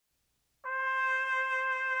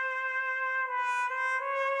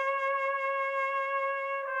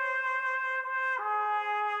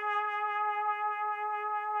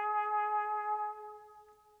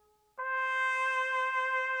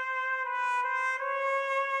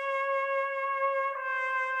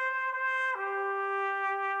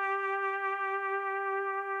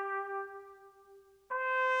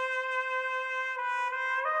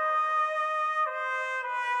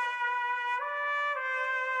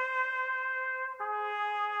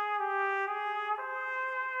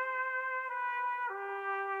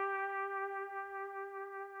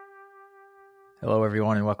Hello,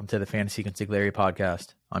 everyone, and welcome to the Fantasy Consigliere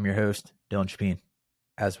Podcast. I'm your host, Dylan Chapin.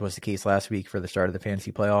 As was the case last week for the start of the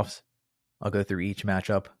fantasy playoffs, I'll go through each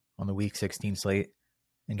matchup on the Week 16 slate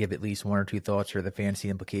and give at least one or two thoughts for the fantasy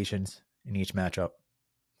implications in each matchup.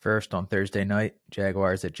 First, on Thursday night,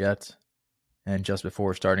 Jaguars at Jets. And just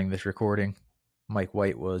before starting this recording, Mike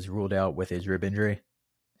White was ruled out with his rib injury,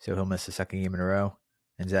 so he'll miss the second game in a row,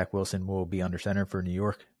 and Zach Wilson will be under center for New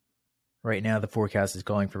York. Right now, the forecast is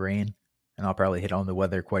calling for rain, and I'll probably hit on the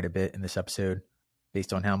weather quite a bit in this episode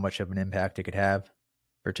based on how much of an impact it could have,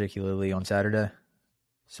 particularly on Saturday.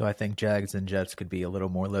 So I think Jags and Jets could be a little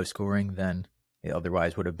more low scoring than it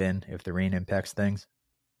otherwise would have been if the rain impacts things.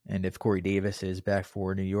 And if Corey Davis is back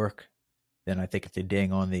for New York, then I think it's a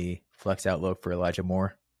ding on the flex outlook for Elijah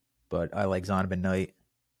Moore. But I like Zonovan Knight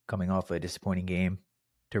coming off a disappointing game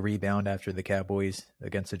to rebound after the Cowboys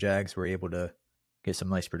against the Jags were able to get some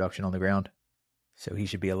nice production on the ground. So he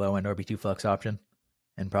should be a low-end RB2 flex option,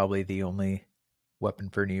 and probably the only weapon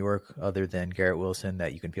for New York other than Garrett Wilson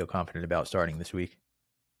that you can feel confident about starting this week.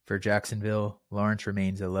 For Jacksonville, Lawrence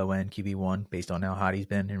remains a low-end QB1 based on how hot he's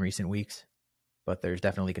been in recent weeks, but there's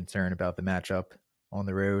definitely concern about the matchup on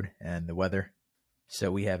the road and the weather.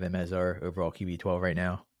 So we have him as our overall QB12 right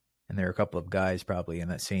now, and there are a couple of guys probably in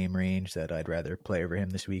that same range that I'd rather play over him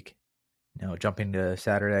this week. Now jumping to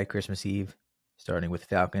Saturday, Christmas Eve, starting with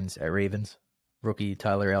Falcons at Ravens. Rookie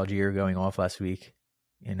Tyler Algier going off last week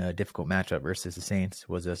in a difficult matchup versus the Saints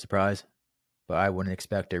was a surprise, but I wouldn't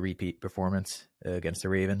expect a repeat performance against the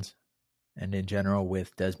Ravens. And in general,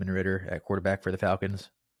 with Desmond Ridder at quarterback for the Falcons,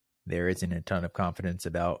 there isn't a ton of confidence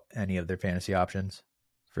about any of their fantasy options.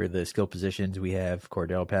 For the skill positions, we have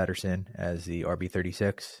Cordell Patterson as the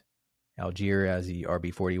RB36, Algier as the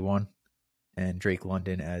RB41, and Drake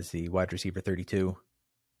London as the wide receiver 32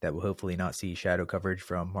 that will hopefully not see shadow coverage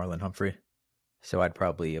from Marlon Humphrey. So I'd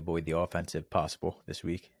probably avoid the offense if possible this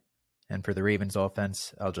week. And for the Ravens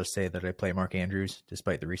offense, I'll just say that I play Mark Andrews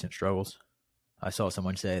despite the recent struggles. I saw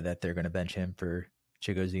someone say that they're going to bench him for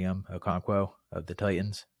Chigozie Okonkwo of the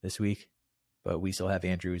Titans this week, but we still have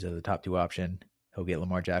Andrews as the top two option. He'll get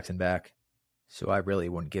Lamar Jackson back, so I really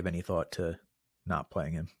wouldn't give any thought to not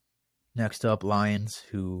playing him. Next up, Lions,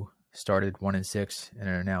 who started 1-6 and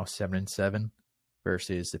are now 7-7,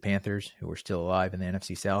 versus the Panthers, who are still alive in the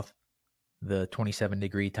NFC South. The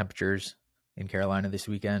 27-degree temperatures in Carolina this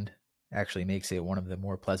weekend actually makes it one of the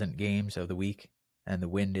more pleasant games of the week, and the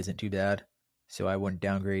wind isn't too bad, so I wouldn't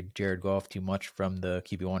downgrade Jared Goff too much from the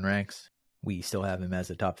QB1 ranks. We still have him as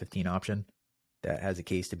a top 15 option that has a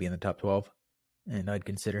case to be in the top 12, and I'd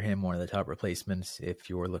consider him one of the top replacements if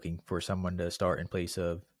you're looking for someone to start in place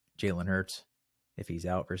of Jalen Hurts if he's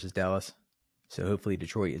out versus Dallas. So hopefully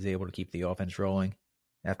Detroit is able to keep the offense rolling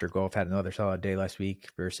after Goff had another solid day last week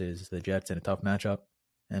versus the Jets in a tough matchup.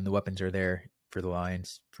 And the weapons are there for the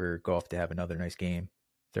Lions for Goff to have another nice game,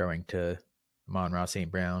 throwing to Amon-Ra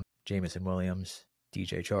St. Brown, Jamison Williams,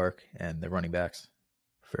 DJ Chark, and the running backs.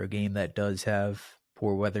 For a game that does have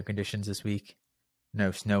poor weather conditions this week,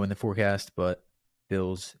 no snow in the forecast, but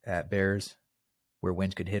Bills at Bears, where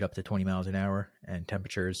winds could hit up to 20 miles an hour and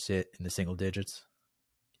temperatures sit in the single digits.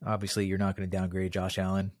 Obviously, you're not going to downgrade Josh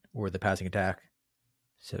Allen or the passing attack,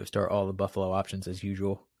 so start all the Buffalo options as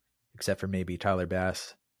usual, except for maybe Tyler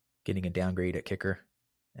Bass getting a downgrade at kicker.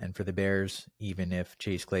 And for the Bears, even if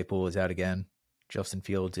Chase Claypool is out again, Justin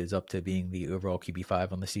Fields is up to being the overall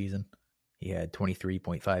QB5 on the season. He had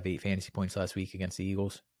 23.58 fantasy points last week against the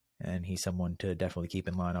Eagles, and he's someone to definitely keep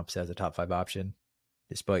in lineups as a top 5 option,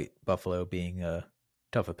 despite Buffalo being a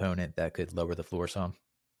tough opponent that could lower the floor some.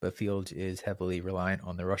 But Fields is heavily reliant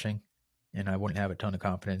on the rushing, and I wouldn't have a ton of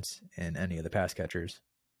confidence in any of the pass catchers.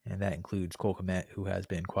 And that includes Cole Kmet, who has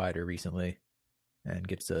been quieter recently and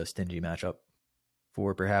gets a stingy matchup.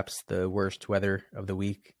 For perhaps the worst weather of the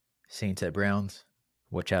week, Saints at Browns,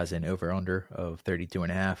 which has an over-under of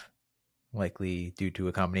 32.5, likely due to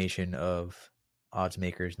a combination of odds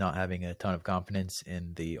makers not having a ton of confidence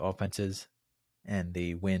in the offenses and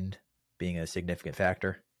the wind being a significant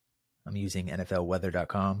factor. I'm using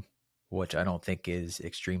NFLweather.com, which I don't think is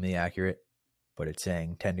extremely accurate, but it's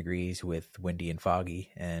saying 10 degrees with windy and foggy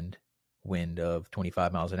and wind of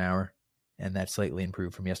 25 miles an hour. And that's slightly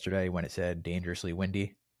improved from yesterday when it said dangerously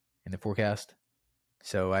windy in the forecast.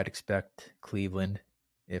 So I'd expect Cleveland,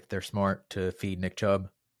 if they're smart, to feed Nick Chubb,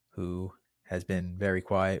 who has been very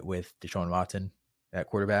quiet with Deshaun Watson at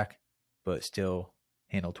quarterback, but still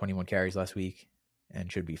handled 21 carries last week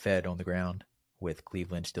and should be fed on the ground, with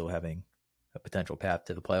Cleveland still having a potential path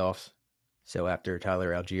to the playoffs. So after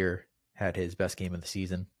Tyler Algier had his best game of the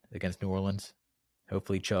season against New Orleans,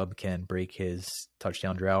 hopefully Chubb can break his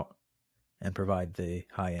touchdown drought and provide the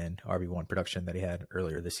high-end RB1 production that he had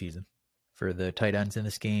earlier this season. For the tight ends in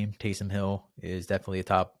this game, Taysom Hill is definitely a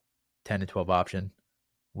top 10 to 12 option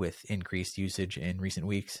with increased usage in recent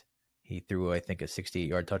weeks. He threw, I think, a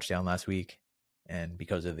 68-yard touchdown last week, and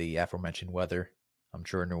because of the aforementioned weather, I'm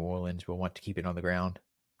sure New Orleans will want to keep it on the ground,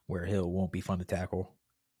 where Hill won't be fun to tackle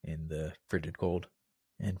in the frigid cold.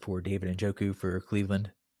 And for David Njoku for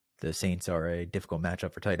Cleveland, the Saints are a difficult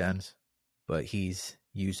matchup for tight ends, but he's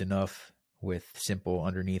used enough with simple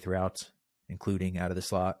underneath routes, including out of the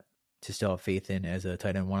slot, to still have faith in as a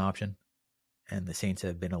tight end 1 option. And the Saints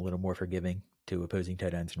have been a little more forgiving to opposing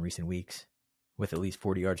tight ends in recent weeks, with at least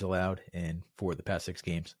 40 yards allowed in 4 of the past 6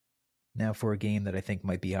 games. Now for a game that I think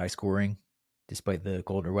might be high scoring, despite the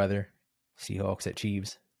colder weather, Seahawks at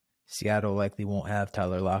Chiefs. Seattle likely won't have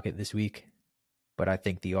Tyler Lockett this week, but I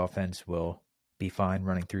think the offense will be fine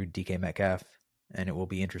running through DK Metcalf, and it will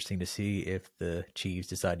be interesting to see if the Chiefs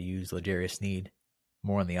decide to use L'Jarius Sneed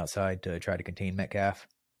more on the outside to try to contain Metcalf.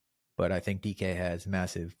 But I think DK has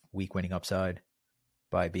massive week winning upside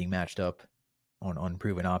by being matched up on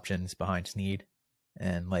unproven options behind Sneed.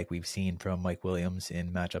 And like we've seen from Mike Williams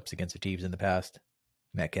in matchups against the Chiefs in the past,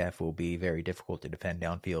 Metcalf will be very difficult to defend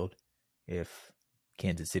downfield if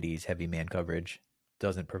Kansas City's heavy man coverage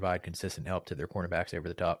doesn't provide consistent help to their cornerbacks over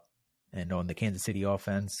the top. And on the Kansas City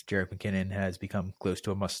offense, Jerick McKinnon has become close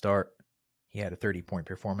to a must start. He had a 30-point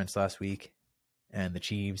performance last week, and the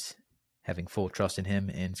Chiefs, having full trust in him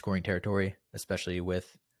in scoring territory, especially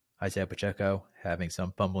with Isaiah Pacheco having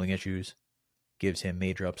some fumbling issues, gives him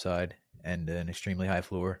major upside and an extremely high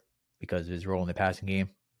floor because of his role in the passing game.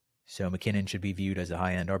 So McKinnon should be viewed as a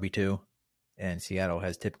high-end RB2, and Seattle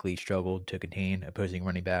has typically struggled to contain opposing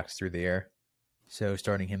running backs through the air. So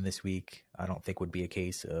starting him this week, I don't think would be a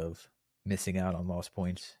case of missing out on lost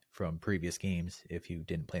points from previous games if you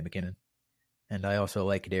didn't play McKinnon. And I also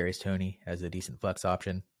like Kadarius Toney as a decent flex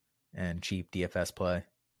option and cheap DFS play,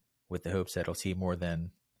 with the hopes that he'll see more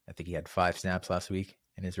than, I think he had 5 snaps last week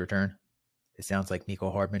in his return. It sounds like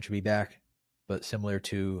Mecole Hardman should be back, but similar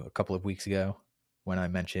to a couple of weeks ago when I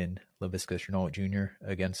mentioned Laviska Shenault Jr.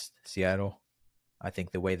 against Seattle, I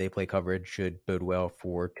think the way they play coverage should bode well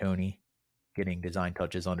for Toney getting design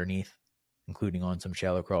touches underneath, including on some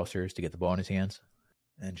shallow crossers to get the ball in his hands.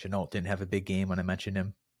 And Shenault didn't have a big game when I mentioned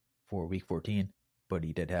him for week 14, but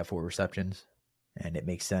he did have 4 receptions, and it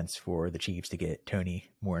makes sense for the Chiefs to get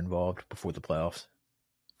Toney more involved before the playoffs.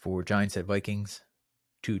 For Giants at Vikings,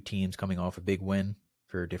 2 teams coming off a big win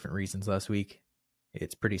for different reasons last week.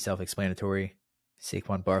 It's pretty self-explanatory.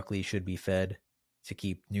 Saquon Barkley should be fed to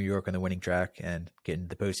keep New York on the winning track and get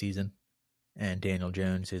into the postseason. And Daniel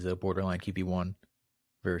Jones is a borderline QB1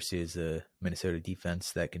 versus a Minnesota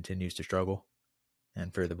defense that continues to struggle.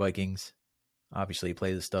 And for the Vikings, obviously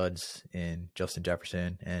play the studs in Justin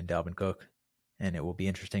Jefferson and Dalvin Cook. And it will be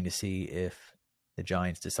interesting to see if the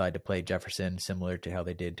Giants decide to play Jefferson similar to how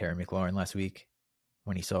they did Terry McLaurin last week,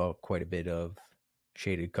 when he saw quite a bit of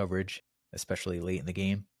shaded coverage, especially late in the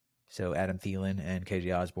game. So Adam Thielen and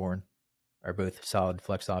KJ Osborne are both solid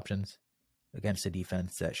flex options against a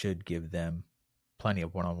defense that should give them plenty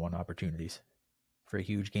of one-on-one opportunities. For a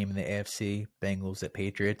huge game in the AFC, Bengals at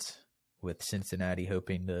Patriots, with Cincinnati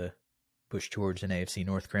hoping to push towards an AFC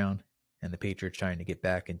North crown, and the Patriots trying to get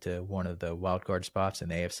back into one of the wildcard spots in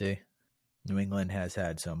the AFC. New England has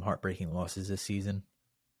had some heartbreaking losses this season,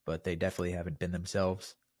 but they definitely haven't been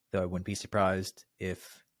themselves, though I wouldn't be surprised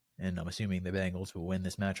if, and I'm assuming the Bengals will win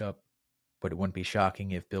this matchup, but it wouldn't be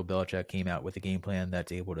shocking if Bill Belichick came out with a game plan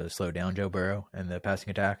that's able to slow down Joe Burrow and the passing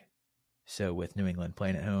attack. So with New England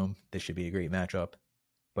playing at home, this should be a great matchup,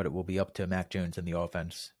 but it will be up to Mac Jones and the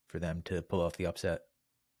offense for them to pull off the upset.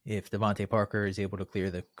 If Devontae Parker is able to clear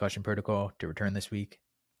the concussion protocol to return this week,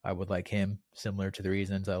 I would like him, similar to the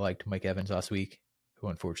reasons I liked Mike Evans last week, who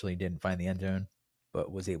unfortunately didn't find the end zone,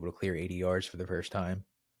 but was able to clear 80 yards for the first time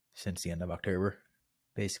since the end of October.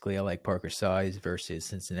 Basically, I like Parker's size versus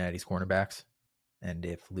Cincinnati's cornerbacks, and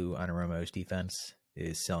if Lou Anarumo's defense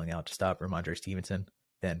is selling out to stop Ramondre Stevenson,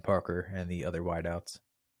 then Parker and the other wideouts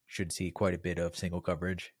should see quite a bit of single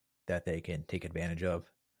coverage that they can take advantage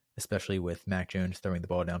of, especially with Mac Jones throwing the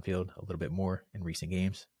ball downfield a little bit more in recent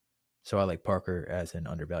games. So I like Parker as an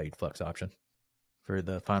undervalued flex option. For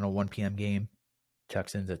the final 1 p.m. game,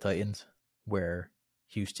 Texans at Titans, where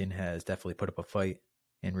Houston has definitely put up a fight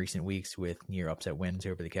in recent weeks with near upset wins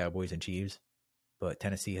over the Cowboys and Chiefs, but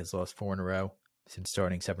Tennessee has lost 4 in a row since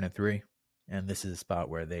starting 7-3, and this is a spot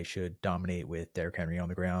where they should dominate with Derrick Henry on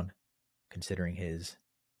the ground, considering his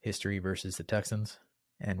history versus the Texans.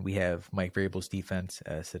 And we have Mike Vrabel's defense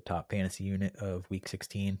as the top fantasy unit of Week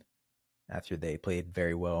 16 after they played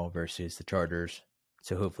very well versus the Chargers,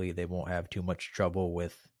 So hopefully they won't have too much trouble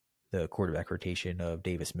with the quarterback rotation of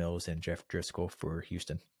Davis Mills and Jeff Driscoll for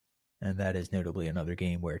Houston. And that is notably another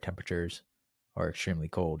game where temperatures are extremely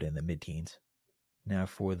cold in the mid-teens. Now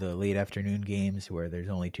for the late afternoon games where there's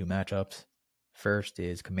only two matchups, first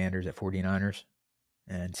is Commanders at 49ers,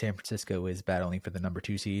 and San Francisco is battling for the number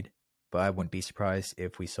 2 seed, but I wouldn't be surprised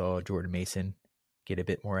if we saw Jordan Mason get a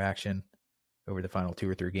bit more action over the final 2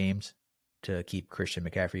 or 3 games to keep Christian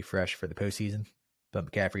McCaffrey fresh for the postseason. But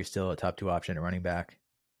McCaffrey is still a top 2 option at running back,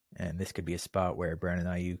 and this could be a spot where Brandon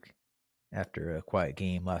Ayuk, after a quiet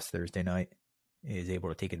game last Thursday night, is able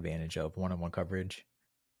to take advantage of one-on-one coverage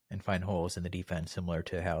and find holes in the defense similar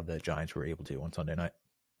to how the Giants were able to on Sunday night.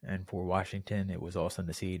 And for Washington, it was awesome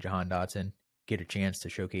to see Jahan Dotson get a chance to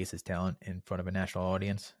showcase his talent in front of a national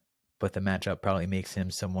audience, but the matchup probably makes him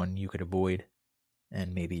someone you could avoid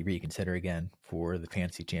and maybe reconsider again for the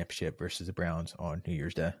Fantasy Championship versus the Browns on New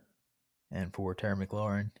Year's Day. And for Terry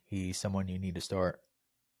McLaurin, he's someone you need to start,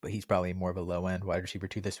 but he's probably more of a low-end wide receiver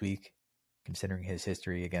 2 this week, considering his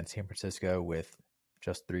history against San Francisco with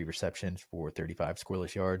just 3 receptions for 35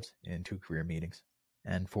 scoreless yards in 2 career meetings.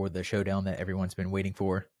 And for the showdown that everyone's been waiting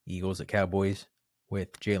for, Eagles at Cowboys,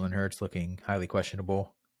 with Jalen Hurts looking highly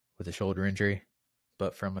questionable with a shoulder injury.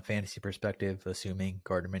 But from a fantasy perspective, assuming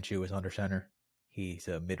Gardner Minshew is under center, he's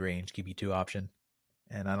a mid-range QB2 option.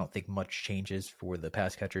 And I don't think much changes for the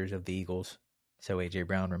pass catchers of the Eagles. So A.J.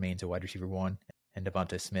 Brown remains a wide receiver 1, and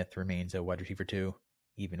Devonta Smith remains a wide receiver 2,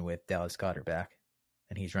 even with Dallas Goedert back.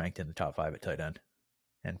 And he's ranked in the top 5 at tight end.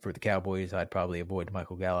 And for the Cowboys, I'd probably avoid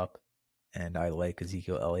Michael Gallup. And I like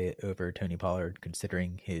Ezekiel Elliott over Tony Pollard,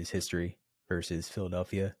 considering his history versus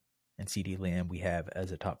Philadelphia. And CeeDee Lamb we have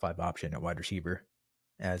as a top 5 option at wide receiver,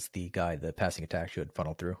 as the guy the passing attack should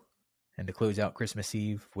funnel through. And to close out Christmas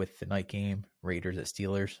Eve with the night game, Raiders at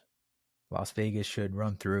Steelers, Las Vegas should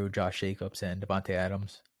run through Josh Jacobs and Devontae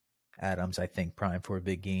Adams. Adams, I think, primed for a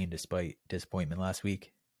big game despite disappointment last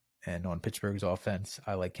week. And on Pittsburgh's offense,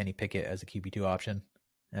 I like Kenny Pickett as a QB2 option,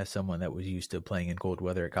 as someone that was used to playing in cold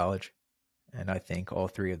weather at college. And I think all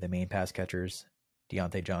 3 of the main pass catchers,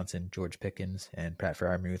 Deontay Johnson, George Pickens, and Pat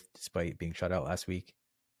Freiermuth, despite being shut out last week,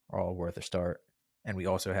 are all worth a start. And we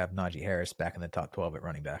also have Najee Harris back in the top 12 at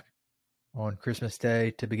running back. On Christmas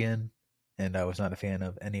Day to begin, and I was not a fan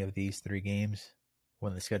of any of these 3 games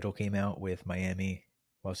when the schedule came out with Miami,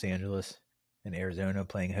 Los Angeles, and Arizona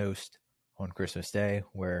playing host on Christmas Day,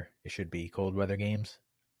 where it should be cold weather games.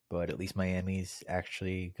 But at least Miami's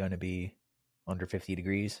actually going to be under 50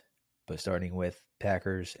 degrees. But starting with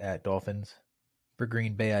Packers at Dolphins. For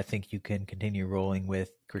Green Bay, I think you can continue rolling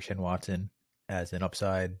with Christian Watson as an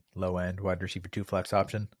upside, low-end wide receiver 2 flex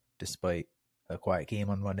option, despite a quiet game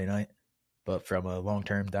on Monday night. But from a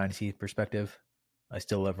long-term dynasty perspective, I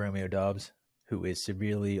still love Romeo Doubs, who is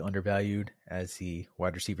severely undervalued as the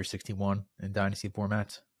wide receiver 61 in dynasty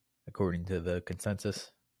formats, according to the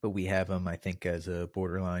consensus. But we have him, I think, as a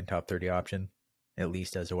borderline top 30 option, at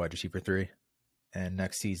least as a wide receiver 3. And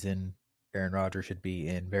next season, Aaron Rodgers should be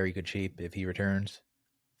in very good shape if he returns,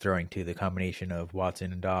 throwing to the combination of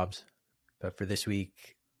Watson and Doubs. But for this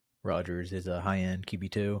week, Rodgers is a high-end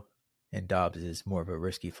QB2, and Doubs is more of a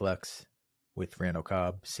risky flex, with Randall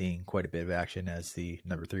Cobb seeing quite a bit of action as the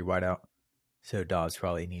number 3 wideout. So Doubs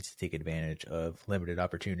probably needs to take advantage of limited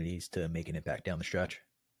opportunities to make an impact down the stretch.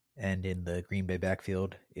 And in the Green Bay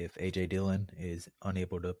backfield, if A.J. Dillon is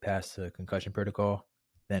unable to pass the concussion protocol,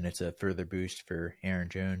 then it's a further boost for Aaron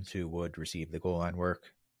Jones, who would receive the goal line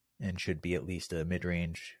work and should be at least a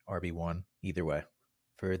mid-range RB1 either way.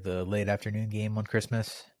 For the late afternoon game on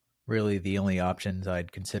Christmas, really the only options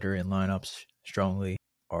I'd consider in lineups strongly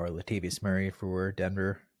are Latavius Murray for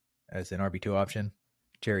Denver as an RB2 option,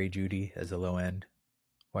 Jerry Jeudy as a low-end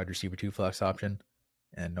wide receiver 2 flex option,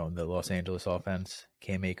 and on the Los Angeles offense,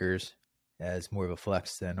 Cam Akers as more of a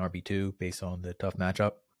flex than RB2 based on the tough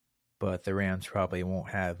matchup. But the Rams probably won't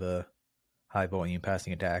have a high-volume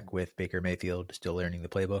passing attack with Baker Mayfield still learning the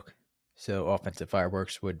playbook. So offensive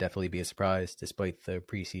fireworks would definitely be a surprise despite the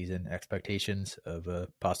preseason expectations of a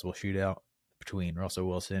possible shootout between Russell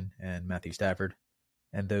Wilson and Matthew Stafford.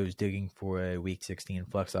 And those digging for a Week 16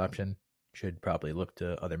 flex option should probably look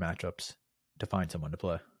to other matchups to find someone to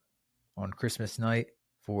play. On Christmas night,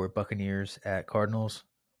 for Buccaneers at Cardinals,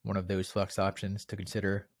 one of those flex options to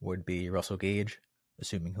consider would be Russell Gage,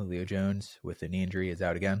 assuming Julio Jones with a knee injury is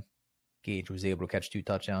out again. Gage was able to catch 2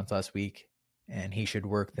 touchdowns last week, and he should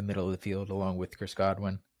work the middle of the field along with Chris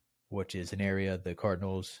Godwin, which is an area the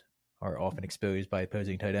Cardinals are often exposed by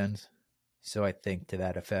opposing tight ends. So I think to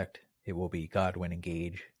that effect, it will be Godwin and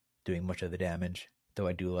Gage doing much of the damage, though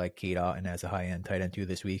I do like Kate Otten as a high-end tight end 2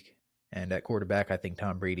 this week. And at quarterback, I think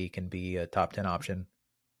Tom Brady can be a top 10 option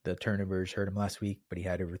The turnovers hurt him last week, but he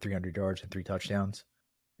had over 300 yards and 3 touchdowns.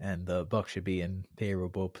 And the Bucs should be in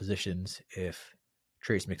favorable positions if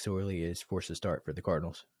Trace McSorley is forced to start for the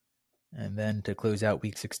Cardinals. And then to close out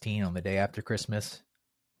Week 16 on the day after Christmas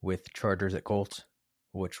with Chargers at Colts,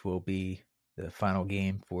 which will be the final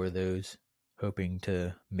game for those hoping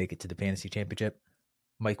to make it to the Fantasy Championship.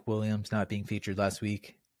 Mike Williams not being featured last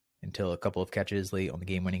week until a couple of catches late on the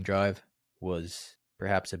game-winning drive was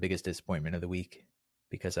perhaps the biggest disappointment of the week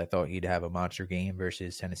because I thought he'd have a monster game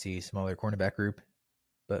versus Tennessee's smaller cornerback group.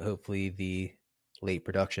 But hopefully the late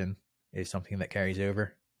production is something that carries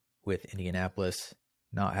over with Indianapolis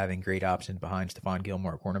not having great options behind Stephon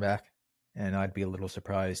Gilmore at cornerback. And I'd be a little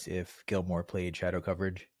surprised if Gilmore played shadow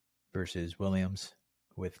coverage versus Williams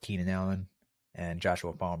with Keenan Allen and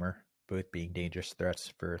Joshua Palmer both being dangerous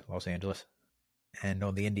threats for Los Angeles. And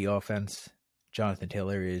on the Indy offense, Jonathan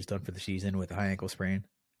Taylor is done for the season with a high ankle sprain.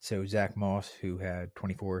 So Zach Moss, who had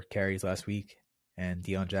 24 carries last week, and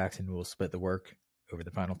Deion Jackson will split the work over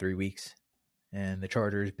the final 3 weeks. And the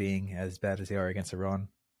Chargers, being as bad as they are against the run,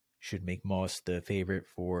 should make Moss the favorite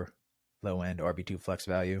for low-end RB2 flex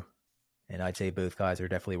value. And I'd say both guys are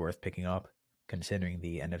definitely worth picking up, considering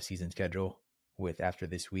the end of season schedule, with after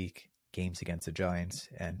this week, games against the Giants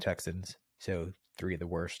and Texans. So 3 of the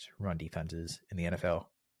worst run defenses in the NFL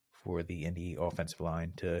for the Indy offensive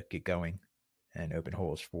line to get going and open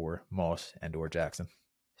holes for Moss and or Jackson.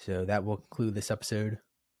 So that will conclude this episode.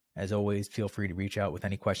 As always, feel free to reach out with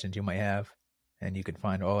any questions you might have, and you can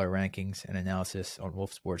find all our rankings and analysis on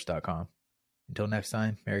wolfsports.com. Until next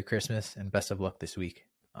time, Merry Christmas and best of luck this week.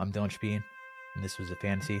 I'm Dylan Speen, and this was the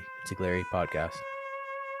Fantasy Consigliere Podcast.